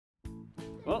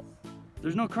Well,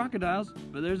 there's no crocodiles,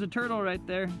 but there's a turtle right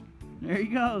there. There he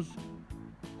goes.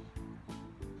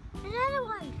 Another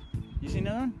one. You see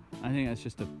another one? I think that's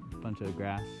just a bunch of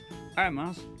grass. All right,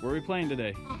 Miles, where are we playing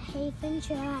today? At Hafen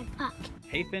Trailhead Park.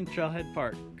 Hafen Trailhead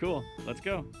Park. Cool, let's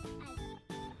go.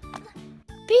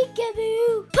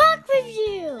 Peekaboo Park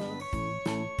Review.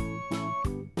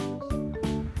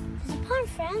 There's a pond,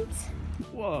 friends.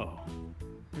 Whoa,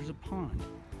 there's a pond.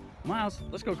 Miles,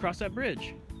 let's go across that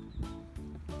bridge.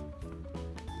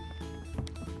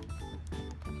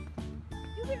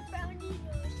 You could have found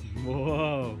these.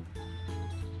 Whoa.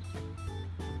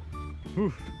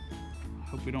 Whew.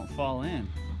 Hope we don't fall in.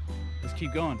 Let's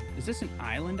keep going. Is this an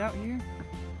island out here?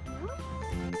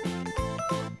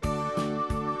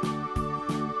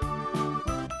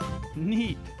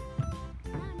 Neat.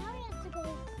 Now we have to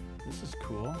go. This is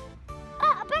cool.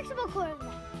 Ah, a basketball court.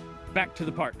 Back to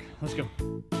the park. Let's go.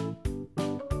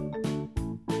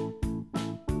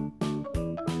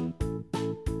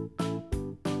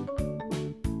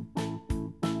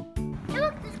 Hey,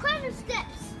 look, there's climbing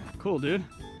steps. Cool, dude.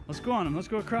 Let's go on them. Let's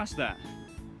go across that.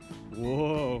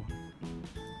 Whoa.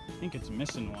 I think it's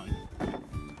missing one.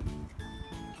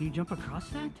 Can you jump across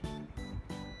that?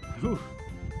 Whew.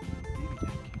 Maybe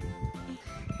that can.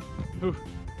 Whew.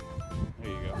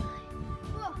 There you go.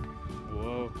 Whoa.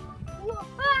 Whoa. Whoa.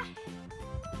 Ah!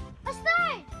 A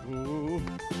slide. Ooh.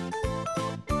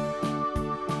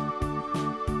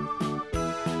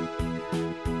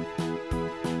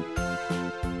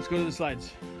 Let's go to the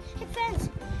slides. Hey, friends.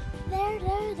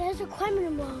 There's a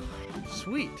climbing wall.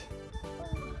 Sweet.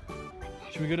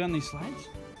 Should we go down these slides?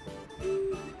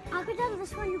 I'll go down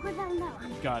this one, you go down that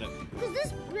one. Got it. Because this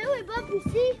is really bumpy,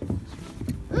 see?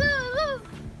 Ooh,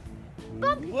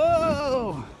 bumpy.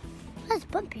 Whoa! That's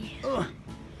bumpy. Ugh.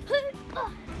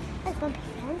 That's bumpy,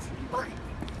 friends. Look.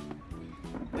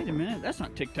 Wait a minute, that's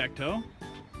not tic-tac-toe.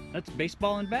 That's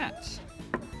baseball and bats.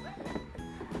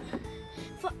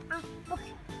 Look.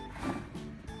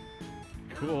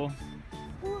 Cool.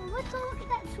 Let's go look at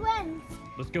that twins.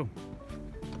 Let's go.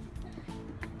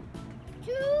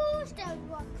 2 stairs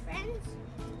walk, friends.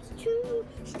 It's 2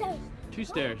 stairs. 2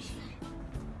 stairs.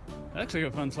 That looks like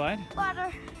a fun slide.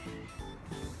 Water.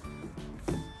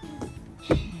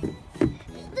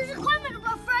 There's a climbing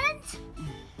wall, friends.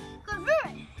 Go through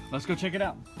it. Let's go check it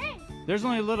out. Hey. There's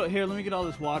only a little, here, let me get all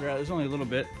this water out. There's only a little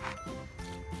bit.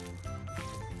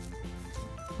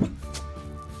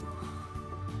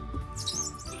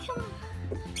 Come on.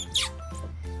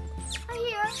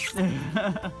 Here.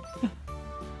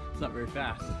 It's not very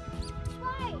fast.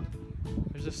 Slide.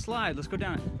 There's a slide. Let's go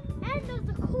down it. And there's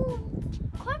a cool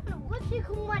climbing wall. Let's take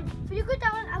one. So you go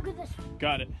that one, I'll go this one.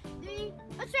 Got it. 3,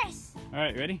 let's race. All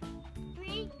right, ready?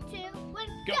 3, 2, 1,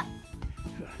 Go.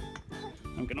 go.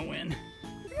 I'm gonna win.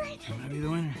 Right. I'm gonna be the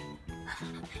winner.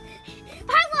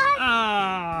 Pipeline.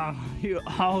 Ah, you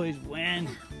always win.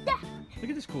 Yeah. Look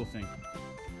at this cool thing.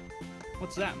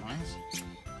 What's that, Miles?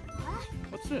 What?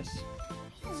 What's this?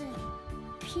 Is it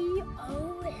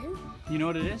P-O-N? You know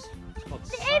what it is? It's called The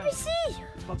sign. ABC.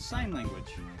 It's called sign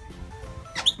language.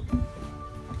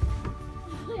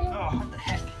 Here Oh, what the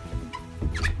heck?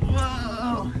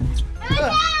 Whoa!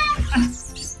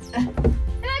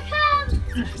 I come.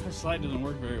 This slide doesn't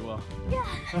work very well. Yeah.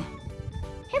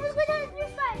 Hey, let's go down your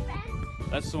slide, friends.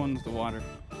 That's the one with the water.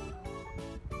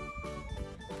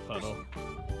 Puddle.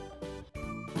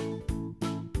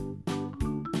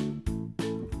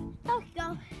 Oh, go.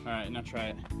 All right, now try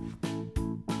it. Come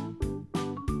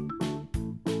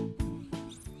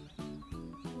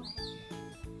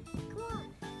on.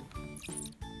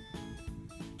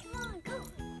 Come on, go.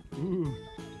 Ooh,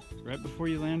 right before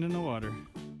you land in the water.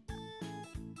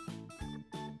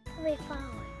 Wait, follow.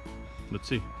 Let's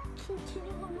see.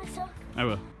 Continue on myself. I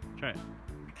will. Try it.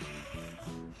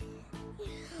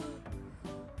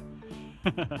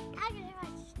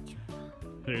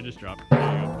 There, just drop.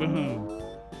 There you go. Boom.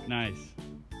 Nice.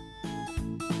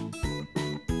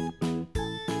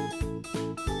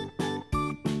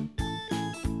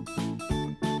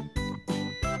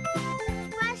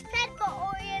 Splash pad for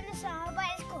Orion and summer, but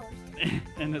it's closed.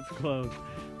 And it's closed.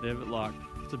 They have it locked.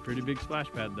 It's a pretty big splash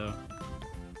pad though.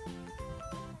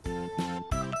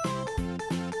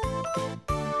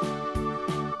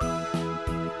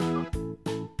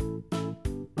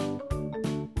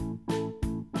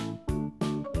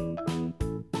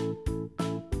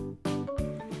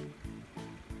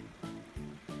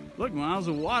 Look, Miles,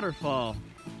 a waterfall.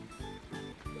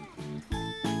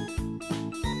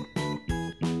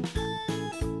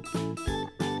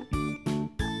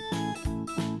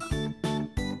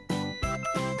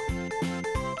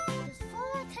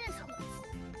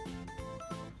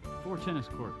 tennis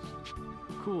courts.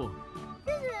 Cool.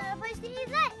 This is another place to eat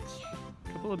lunch.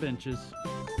 Couple of benches.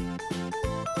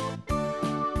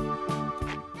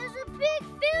 There's a big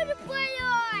field to play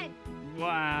on.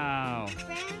 Wow.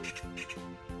 Friends.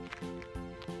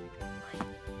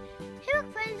 Hey look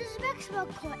friends, there's a basketball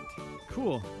court.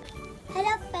 Cool.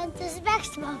 Hello friends, there's a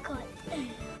basketball court.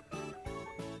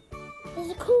 There's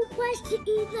a cool place to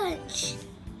eat lunch.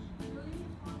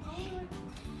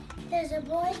 There's a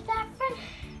boys' bathroom.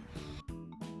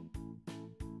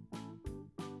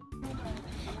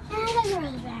 And a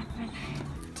girls' bathroom.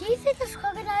 Do you think there's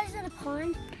crocodiles in the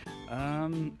pond?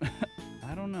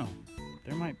 I don't know.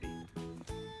 There might be.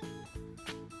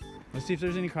 Let's see if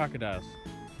there's any crocodiles.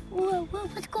 Well,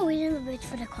 let's go in the bridge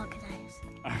for the crocodiles.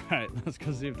 All right, let's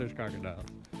go see if there's crocodiles.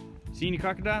 See any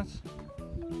crocodiles?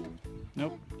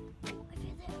 Nope.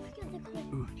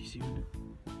 Ooh, do you see one?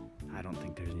 I don't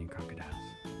think there's any crocodiles.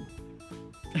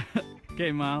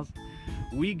 Okay, Miles.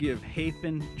 We give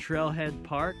Hafen Trailhead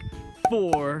Park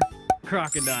 4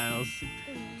 crocodiles.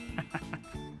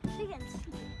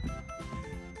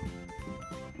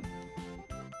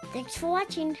 Thanks for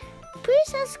watching. Please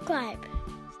subscribe.